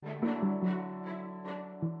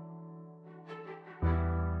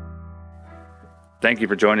Thank you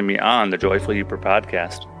for joining me on the Joyful Youper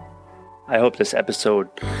podcast. I hope this episode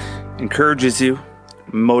encourages you,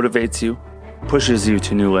 motivates you, pushes you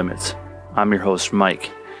to new limits. I'm your host,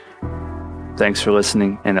 Mike. Thanks for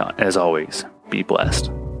listening, and as always, be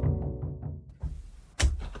blessed.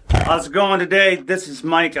 How's it going today? This is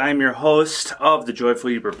Mike. I'm your host of the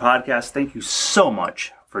Joyful Youper podcast. Thank you so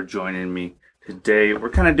much for joining me today.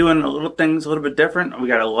 We're kind of doing things a little bit different. We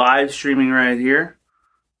got a live streaming right here.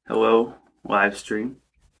 Hello, live stream.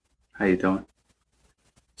 How you doing?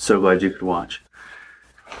 So glad you could watch.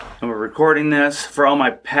 And we're recording this. For all my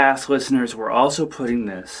past listeners, we're also putting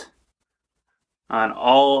this on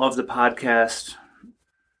all of the podcast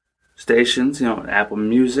stations, Apple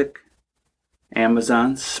Music,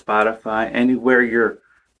 Amazon, Spotify, anywhere your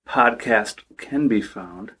podcast can be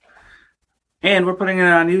found. And we're putting it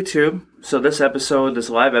on YouTube. So this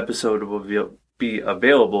live episode will be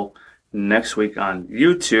available next week on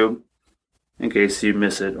YouTube in case you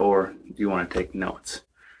miss it or you want to take notes.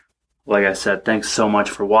 Like I said, thanks so much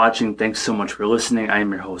for watching. Thanks so much for listening. I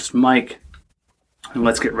am your host, Mike. And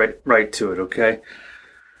let's get right to it, okay?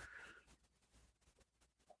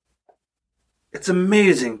 It's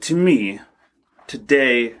amazing to me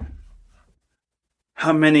today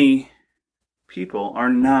how many people are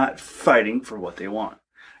not fighting for what they want.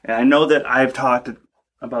 And I know that I've talked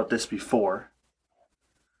about this before,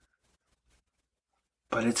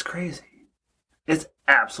 but it's crazy. It's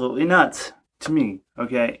absolutely nuts to me,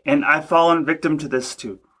 okay? And I've fallen victim to this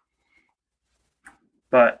too.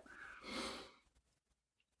 But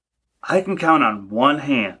I can count on one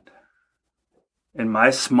hand in my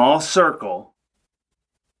small circle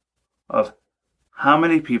of how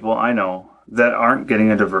many people I know that aren't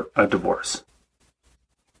getting a divorce.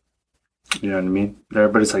 You know what I mean?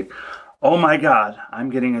 Everybody's like, oh my God, I'm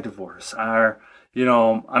getting a divorce. Or,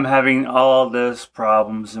 I'm having all this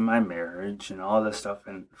problems in my marriage and all this stuff.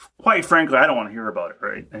 And quite frankly, I don't want to hear about it,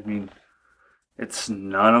 right? I mean, it's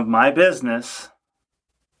none of my business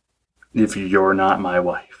if you're not my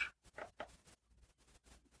wife.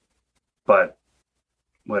 But,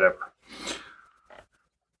 whatever.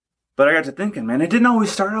 But I got to thinking, man, it didn't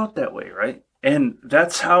always start out that way, right? And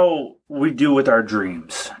that's how we do with our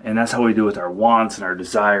dreams. And that's how we do with our wants and our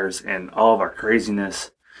desires and all of our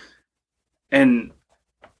craziness. And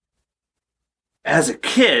as a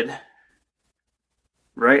kid,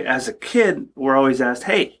 right? As a kid, we're always asked,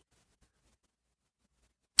 hey,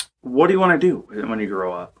 what do you want to do when you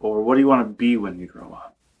grow up? Or what do you want to be when you grow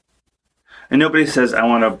up? And nobody says, I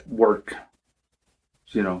want to work,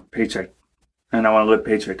 paycheck. And I want to live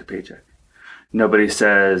paycheck to paycheck. Nobody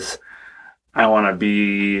says, I want to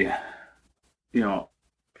be, a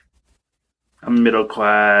middle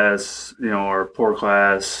class, or poor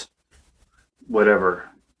class, whatever,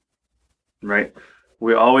 right?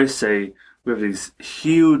 We always say we have these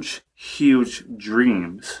huge, huge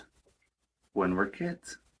dreams when we're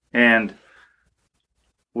kids. And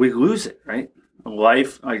we lose it, right?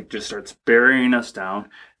 Life just starts burying us down,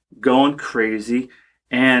 going crazy,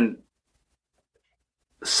 and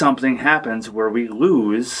something happens where we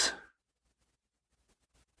lose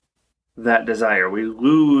that desire. We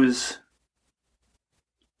lose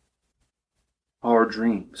our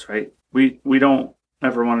dreams, right? We don't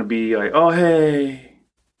ever want to be like, oh, hey,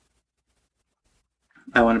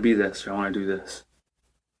 I want to be this, or I want to do this,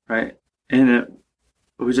 right? And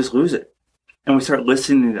we just lose it. And we start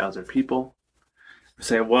listening to other people. We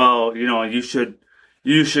say, well, you should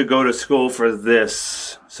go to school for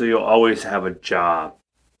this so you'll always have a job.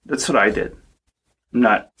 That's what I did. I'm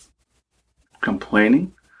not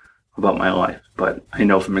complaining about my life, but I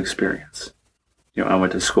know from experience. I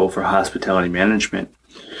went to school for hospitality management,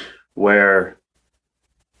 where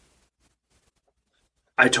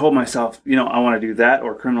I told myself, I want to do that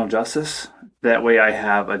or criminal justice. That way I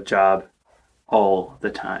have a job all the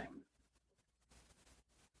time.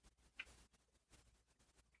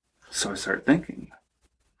 So I started thinking,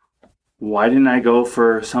 why didn't I go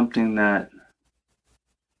for something that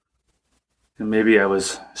maybe I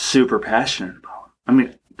was super passionate about? I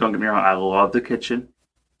mean, don't get me wrong, I love the kitchen.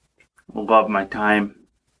 I love my time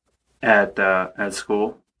at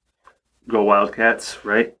school. Go Wildcats,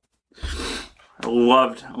 right? I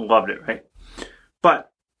loved it, right?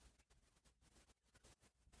 But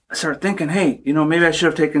I started thinking, hey, maybe I should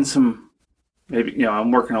have taken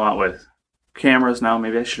I'm working a lot with cameras now.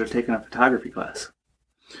 Maybe I should have taken a photography class.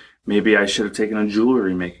 Maybe I should have taken a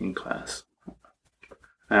jewelry making class.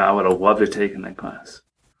 I would have loved to have taken that class.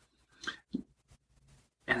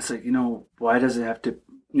 And it's like, why does it have to,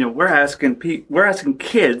 we're asking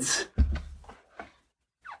kids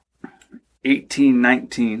 18,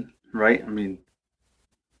 19, right? I mean,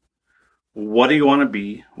 what do you want to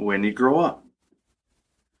be when you grow up?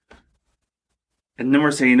 And then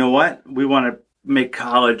we're saying, you know what? We want to make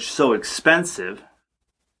college so expensive.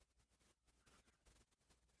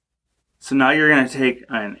 So now you're going to take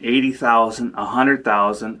an $80,000,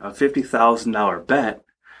 $100,000, a $50,000 bet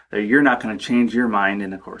that you're not going to change your mind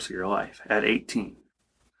in the course of your life at 18.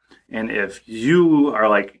 And if you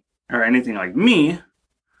are anything like me,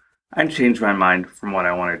 I change my mind from what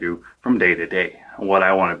I want to do from day to day, what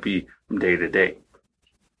I want to be from day to day.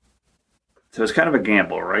 So it's kind of a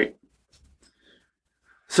gamble, right?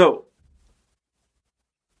 So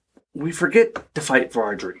we forget to fight for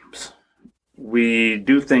our dreams. We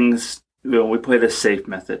do things, we play the safe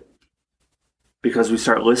method because we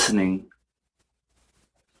start listening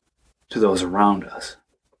to those around us.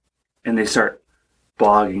 And they start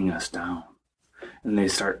bogging us down. And they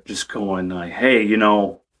start just going like, hey, you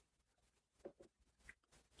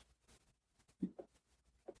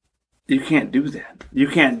can't do that. You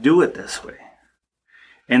can't do it this way.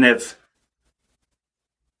 And if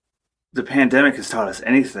the pandemic has taught us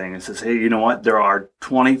anything, it says, hey, you know what? There are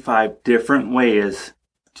 25 different ways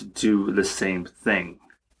to do the same thing,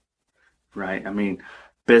 right? I mean,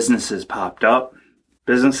 businesses popped up.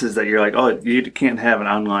 Businesses that you're like, oh, you can't have an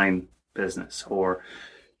online business, or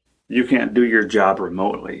you can't do your job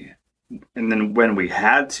remotely. And then when we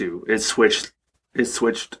had to, it switched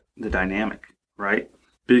the dynamic, right?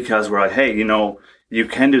 Because we're like, hey, you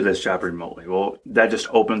can do this job remotely. Well, that just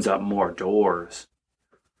opens up more doors.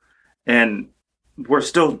 And we're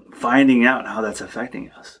still finding out how that's affecting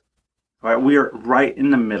us. Right? We are right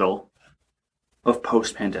in the middle of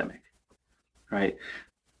post-pandemic, right?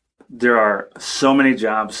 There are so many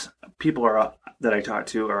jobs. People that I talk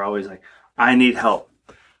to are always like, I need help.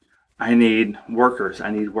 I need workers.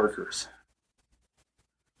 I need workers.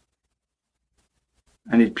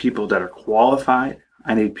 I need people that are qualified.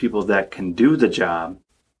 I need people that can do the job.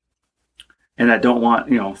 And I don't want,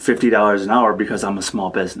 $50 an hour because I'm a small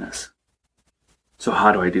business. So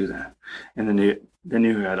how do I do that? And then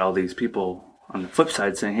you had all these people on the flip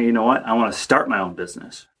side saying, hey, you know what? I want to start my own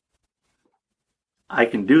business. I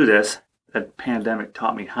can do this. That pandemic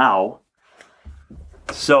taught me how.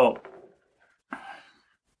 So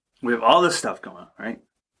we have all this stuff going on, right?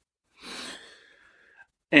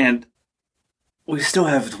 And we still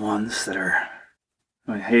have the ones that are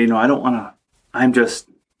like, hey, I don't want to, I'm just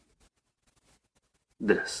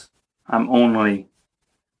this. I'm only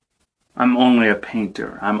a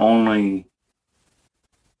painter. I'm only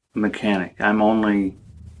a mechanic. And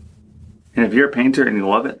if you're a painter and you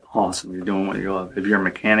love it, awesome. You're doing what you love. If you're a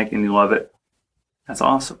mechanic and you love it, that's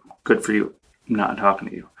awesome. Good for you. I'm not talking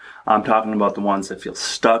to you. I'm talking about the ones that feel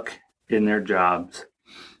stuck in their jobs,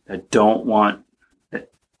 that don't want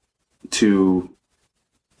to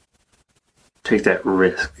take that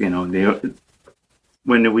risk.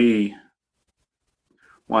 When we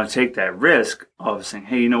want to take that risk of saying,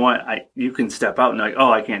 hey, you know what? You can step out and like,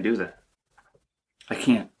 oh, I can't do that. I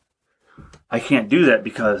can't do that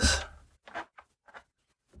because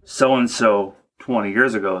so-and-so 20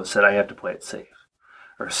 years ago said I have to play it safe.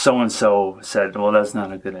 Or so-and-so said, well, that's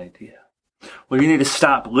not a good idea. Well, you need to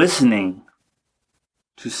stop listening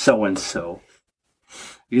to so-and-so.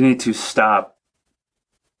 You need to stop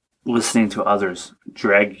listening to others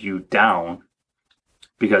drag you down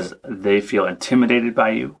because they feel intimidated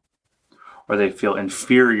by you or they feel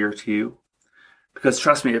inferior to you. Because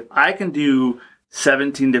trust me, if I can do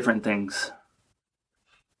 17 different things,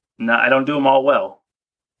 I don't do them all well.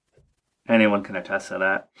 Anyone can attest to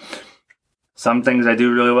that. Some things I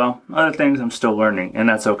do really well, other things I'm still learning, and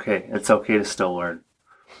that's okay. It's okay to still learn.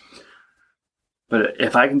 But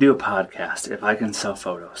if I can do a podcast, if I can sell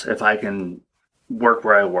photos, if I can work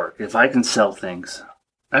where I work, if I can sell things,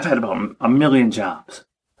 I've had about 1 million jobs.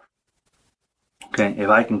 Okay, if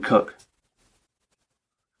I can cook,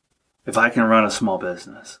 if I can run a small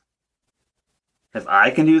business, if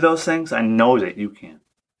I can do those things, I know that you can.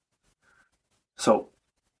 So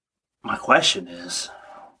my question is,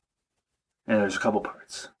 and there's a couple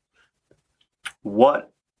parts.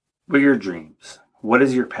 What were your dreams? What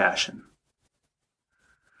is your passion?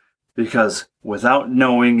 Because without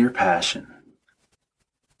knowing your passion,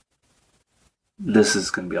 this is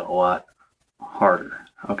going to be a lot harder.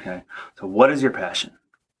 Okay, so what is your passion?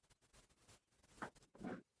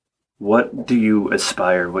 What do you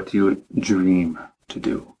aspire? What do you dream to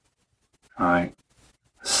do? All right.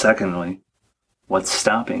 Secondly, what's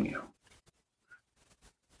stopping you?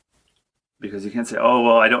 Because you can't say, oh,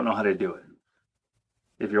 well, I don't know how to do it.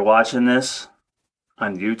 If you're watching this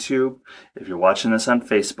on YouTube, if you're watching this on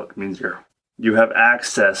Facebook, it means you have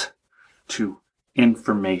access to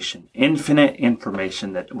information, infinite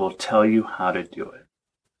information that will tell you how to do it.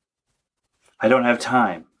 I don't have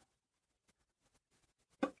time.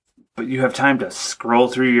 But you have time to scroll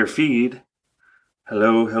through your feed.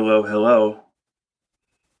 Hello, hello, hello.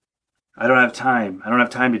 I don't have time. I don't have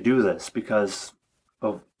time to do this because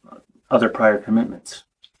of other prior commitments.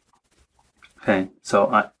 Okay, so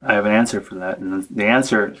I have an answer for that. And the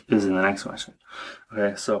answer is in the next question.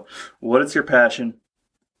 Okay, so what is your passion?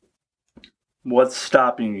 What's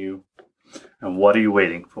stopping you? And what are you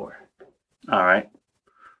waiting for? All right.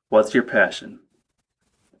 What's your passion?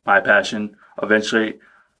 My passion, eventually,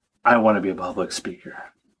 I want to be a public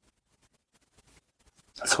speaker.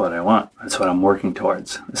 That's what I want. That's what I'm working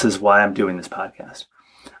towards. This is why I'm doing this podcast.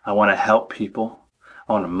 I want to help people.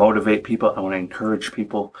 I want to motivate people. I want to encourage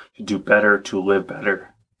people to do better, to live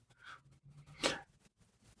better.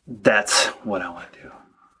 That's what I want to do.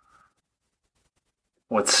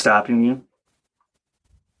 What's stopping you?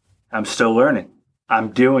 I'm still learning.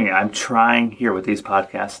 I'm doing it. I'm trying here with these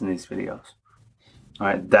podcasts and these videos. All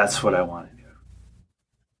right, that's what I want to do.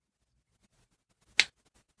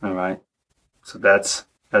 All right, so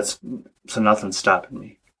so nothing's stopping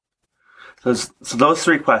me. So those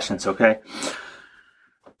three questions, okay?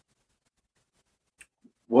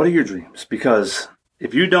 What are your dreams? Because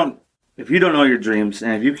if you don't know your dreams,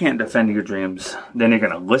 and if you can't defend your dreams, then you're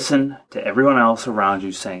going to listen to everyone else around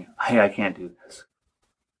you saying, hey, I can't do this.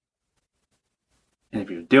 And if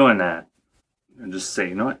you're doing that, then just say,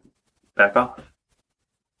 you know what? Back off.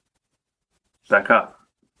 Back off.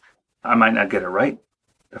 I might not get it right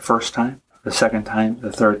the first time, the second time, the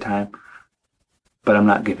third time, but I'm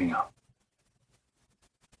not giving up.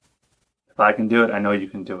 If I can do it, I know you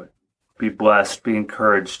can do it. Be blessed, be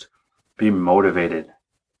encouraged, be motivated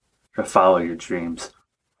to follow your dreams.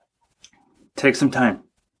 Take some time.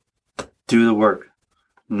 Do the work.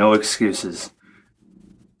 No excuses.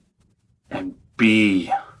 And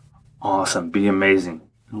be awesome. Be amazing.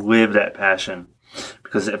 Live that passion.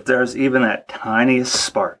 Because if there's even that tiniest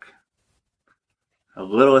spark, a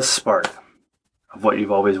littlest spark of what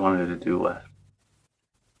you've always wanted to do left,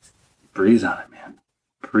 breathe on it, man.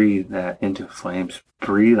 Breathe that into flames.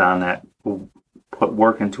 Breathe on that. Put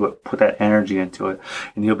work into it. Put that energy into it.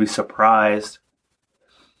 And you'll be surprised,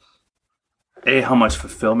 A, how much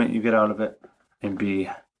fulfillment you get out of it, and B,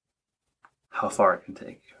 how far it can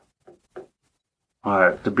take you. All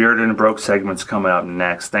right, the Bearded and Broke segment's coming up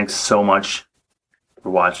next. Thanks so much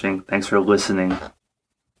for watching. Thanks for listening.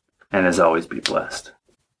 And as always, be blessed.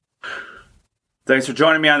 Thanks for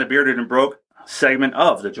joining me on the Bearded and Broke segment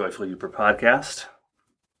of the Joyful Youper podcast.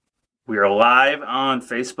 We are live on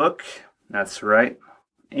Facebook. That's right.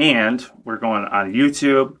 And we're going on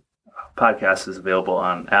YouTube. Podcast is available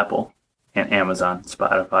on Apple and Amazon,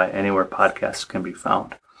 Spotify, anywhere podcasts can be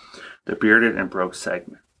found. The Bearded and Broke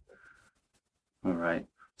segment. All right.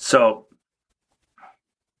 So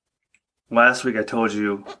last week I told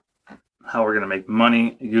you how we're going to make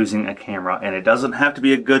money using a camera. And it doesn't have to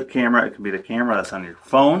be a good camera. It can be the camera that's on your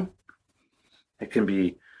phone. It can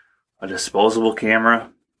be a disposable camera.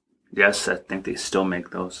 Yes, I think they still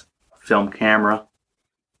make those. Film camera.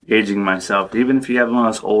 Aging myself. Even if you have one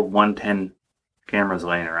of those old 110 cameras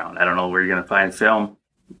laying around. I don't know where you're going to find film,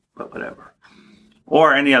 but whatever.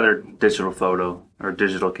 Or any other digital photo or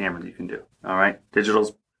digital camera that you can do. All right?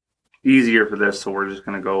 Digital's easier for this, so we're just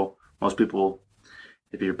going to go. Most people,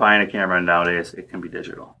 if you're buying a camera nowadays, it can be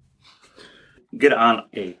digital. Get on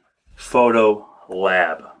a photo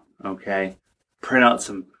lab, okay? Print out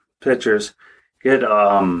some pictures. Get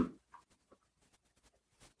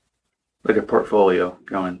like a portfolio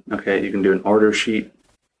going. Okay, you can do an order sheet.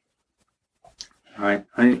 All right,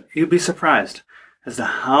 you'd be surprised as to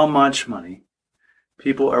how much money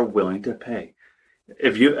people are willing to pay.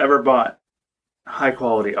 If you ever bought high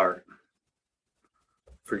quality art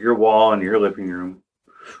for your wall in your living room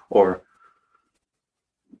or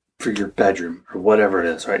for your bedroom or whatever it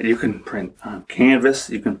is, right? You can print on canvas,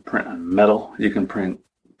 you can print on metal, you can print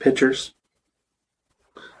pictures.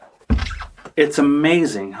 It's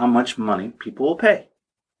amazing how much money people will pay.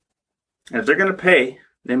 And if they're going to pay,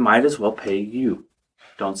 they might as well pay you.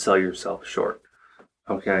 Don't sell yourself short.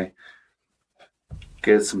 Okay?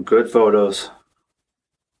 Get some good photos.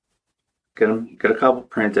 Get a couple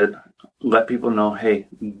printed. Let people know, hey,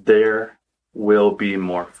 there will be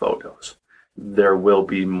more photos. There will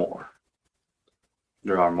be more.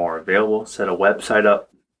 There are more available. Set a website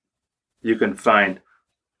up. You can find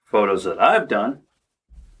photos that I've done.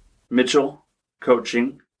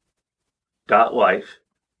 MitchellCoaching.life.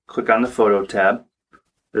 Click on the photo tab.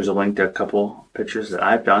 There's a link to a couple pictures that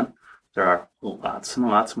I've done. There are lots and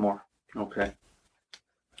lots more. Okay.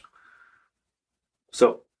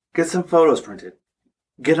 So get some photos printed.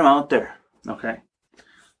 Get them out there, okay?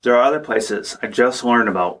 There are other places. I just learned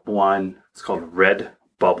about one. It's called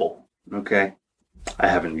Redbubble, okay? I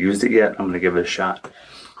haven't used it yet. I'm going to give it a shot.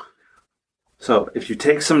 So if you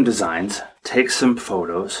take some designs, take some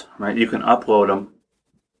photos, right? You can upload them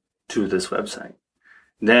to this website.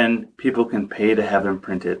 Then people can pay to have them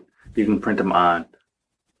printed. You can print them on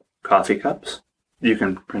coffee cups. You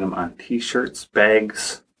can print them on t-shirts,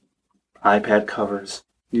 bags, iPad covers,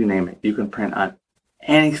 you name it. You can print on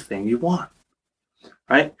anything you want,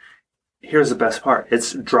 right? Here's the best part.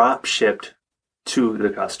 It's drop shipped to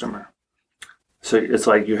the customer. So it's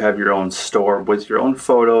like you have your own store with your own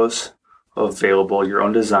photos available, your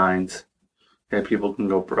own designs. And people can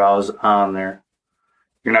go browse on there.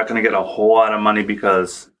 You're not going to get a whole lot of money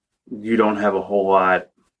because you don't have a whole lot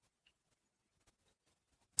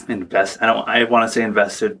I want to say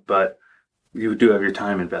invested, but you do have your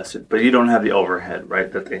time invested, but you don't have the overhead,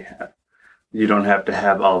 right, that they have. You don't have to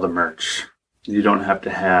have all the merch. You don't have to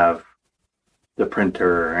have the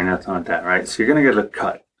printer or anything like that, right? So you're going to get a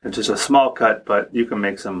cut. It's just a small cut, but you can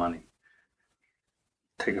make some money.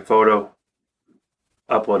 Take a photo,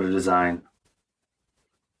 upload a design,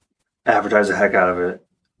 advertise the heck out of it.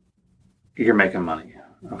 You're making money,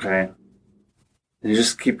 okay? And you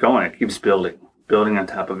just keep going. It keeps building on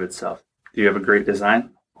top of itself. Do you have a great design?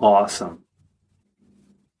 Awesome.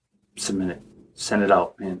 Submit it. Send it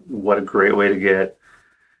out. Man, what a great way to get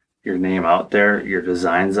your name out there, your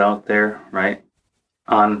designs out there, right?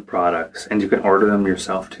 On products. And you can order them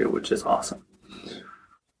yourself too, which is awesome.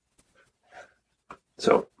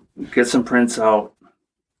 So get some prints out.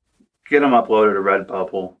 Get them uploaded to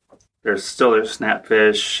Redbubble. There's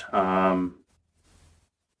Snapfish.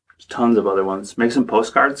 Tons of other ones. Make some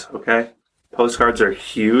postcards, okay? Postcards are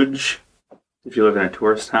huge if you live in a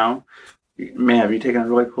tourist town. Man, have you taken a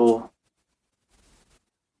really cool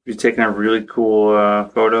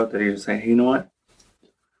photo that you say, hey, you know what?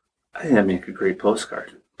 I think that'd make a great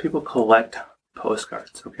postcard. People collect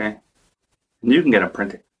postcards, okay? And you can get them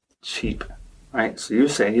printed cheap, right? So you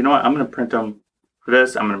say, you know what? I'm going to print them for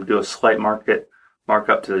this. I'm going to do a slight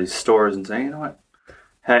markup to these stores and say, you know what?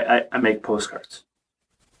 Hey, I make postcards.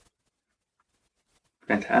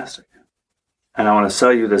 Fantastic. And I want to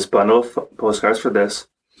sell you this bundle of postcards for this.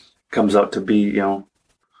 Comes out to be,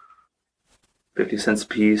 50 cents a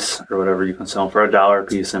piece or whatever. You can sell them for $1 a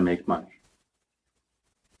piece and make money.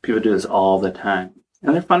 People do this all the time.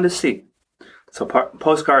 And they're fun to see. So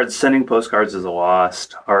sending postcards is a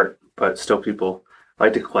lost art, but still people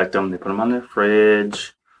like to collect them. They put them on their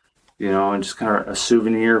fridge, and just kind of a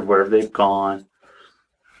souvenir of wherever they've gone.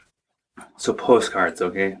 So postcards,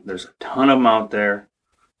 okay? There's a ton of them out there.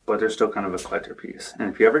 But they're still kind of a collector piece.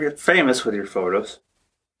 And if you ever get famous with your photos,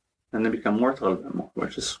 then they become worth a little bit more,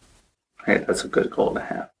 which is, hey, that's a good goal to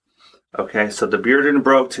have. Okay, so the Bearded and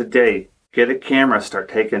Broke today, get a camera, start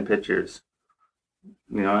taking pictures.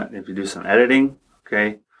 You know what? If you do some editing,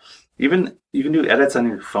 okay, even you can do edits on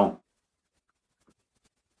your phone.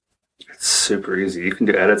 It's super easy. You can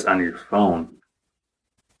do edits on your phone.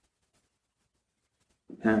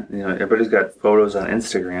 Yeah, everybody's got photos on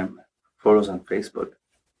Instagram, photos on Facebook.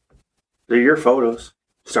 They're your photos.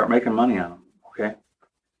 Start making money on them, okay?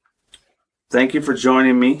 Thank you for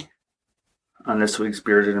joining me on this week's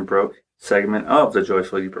Bearded and Broke segment of the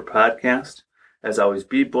Joyful Leaper podcast. As always,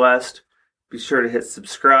 be blessed. Be sure to hit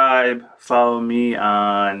subscribe. Follow me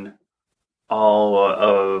on all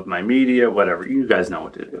of my media, whatever. You guys know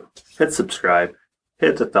what to do. Hit subscribe.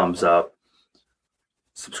 Hit the thumbs up.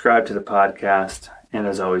 Subscribe to the podcast. And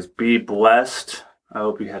as always, be blessed. I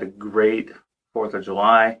hope you had a great 4th of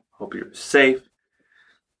July. Hope you're safe.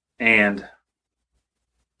 And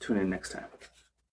tune in next time.